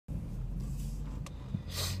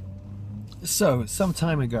So, some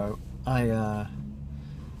time ago, I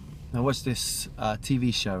watched this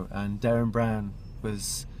TV show, and Derren Brown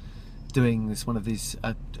was doing one of these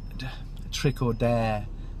trick or dare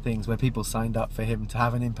things where people signed up for him to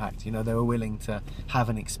have an impact. You know, they were willing to have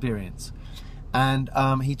an experience. And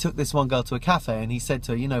he took this one girl to a cafe, and he said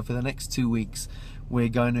to her, you know, for the next 2 weeks, we're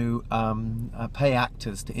going to pay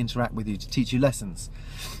actors to interact with you, to teach you lessons.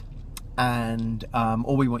 And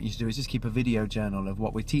all we want you to do is just keep a video journal of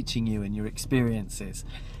what we're teaching you and your experiences.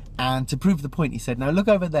 And to prove the point, he said, now look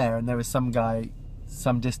over there, and there was some guy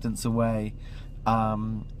some distance away,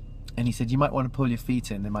 and he said, you might want to pull your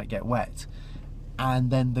feet in, they might get wet.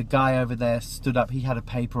 And then the guy over there stood up, he had a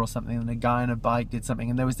paper or something, and the guy on a bike did something,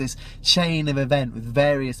 and there was this chain of event with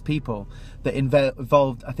various people that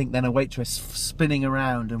involved, I think, then a waitress spinning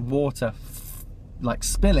around and water like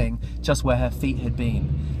spilling just where her feet had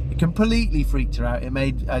been. It completely freaked her out. It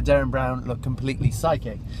made Derren Brown look completely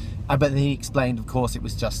psychic. But then he explained, of course, it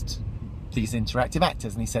was just these interactive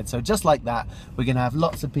actors, and he said, so just like that, we're going to have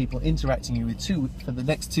lots of people interacting with you for the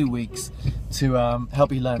next 2 weeks to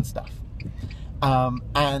help you learn stuff.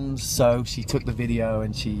 And so she took the video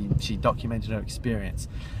and she documented her experience,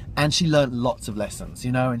 and she learned lots of lessons,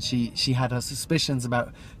 you know, and she had her suspicions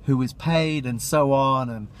about who was paid and so on,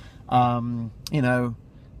 and you know,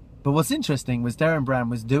 but what's interesting was Derren Brown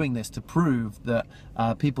was doing this to prove that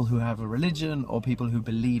people who have a religion or people who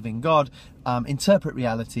believe in God interpret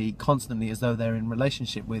reality constantly as though they're in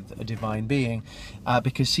relationship with a divine being,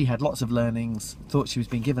 because she had lots of learnings, thought she was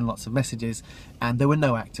being given lots of messages, and there were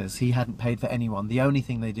no actors. He hadn't paid for anyone. The only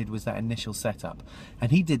thing they did was that initial setup,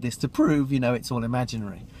 and he did this to prove, you know, it's all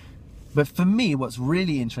imaginary. But for me, what's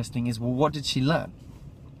really interesting is, well, what did she learn?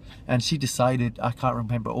 And she decided, I can't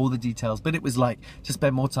remember all the details, but it was like to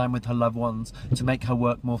spend more time with her loved ones, to make her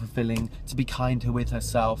work more fulfilling, to be kinder with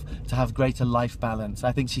herself, to have greater life balance.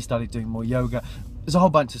 I think she started doing more yoga. There's a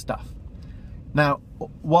whole bunch of stuff. Now,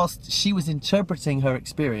 whilst she was interpreting her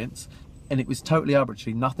experience, and it was totally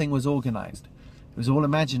arbitrary, nothing was organized, it was all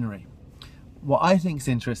imaginary. What I think is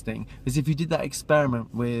interesting is if you did that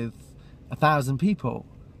experiment with 1,000 people,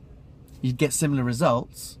 you'd get similar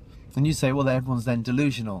results. And you say, well, everyone's then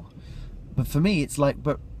delusional. But for me, it's like,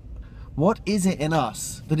 but what is it in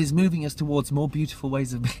us that is moving us towards more beautiful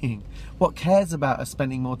ways of being? What cares about us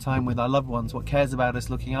spending more time with our loved ones? What cares about us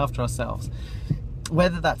looking after ourselves?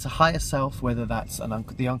 Whether that's a higher self, whether that's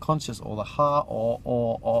the unconscious or the heart,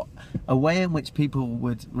 or a way in which people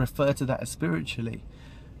would refer to that as spiritually.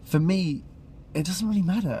 For me, it doesn't really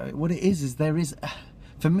matter. What it is there is...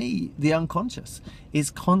 For me, the unconscious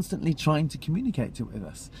is constantly trying to communicate with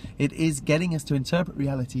us. It is getting us to interpret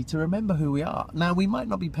reality, to remember who we are. Now, we might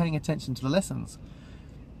not be paying attention to the lessons,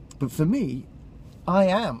 but for me, I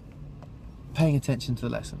am paying attention to the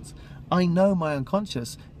lessons. I know my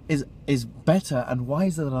unconscious is better and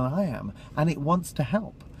wiser than I am, and it wants to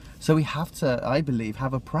help. So we have to, I believe,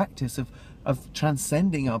 have a practice of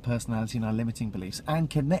transcending our personality and our limiting beliefs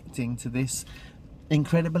and connecting to this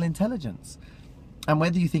incredible intelligence. And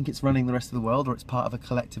whether you think it's running the rest of the world, or it's part of a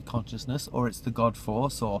collective consciousness, or it's the God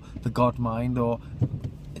force, or the God mind, or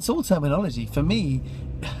it's all terminology. For me,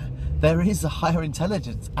 there is a higher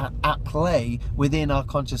intelligence at play within our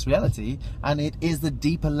conscious reality, and it is the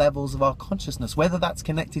deeper levels of our consciousness. Whether that's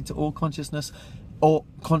connected to all consciousness or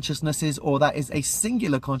consciousnesses, or that is a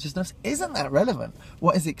singular consciousness, isn't that relevant.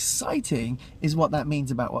 What is exciting is what that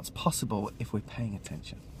means about what's possible if we're paying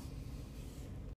attention.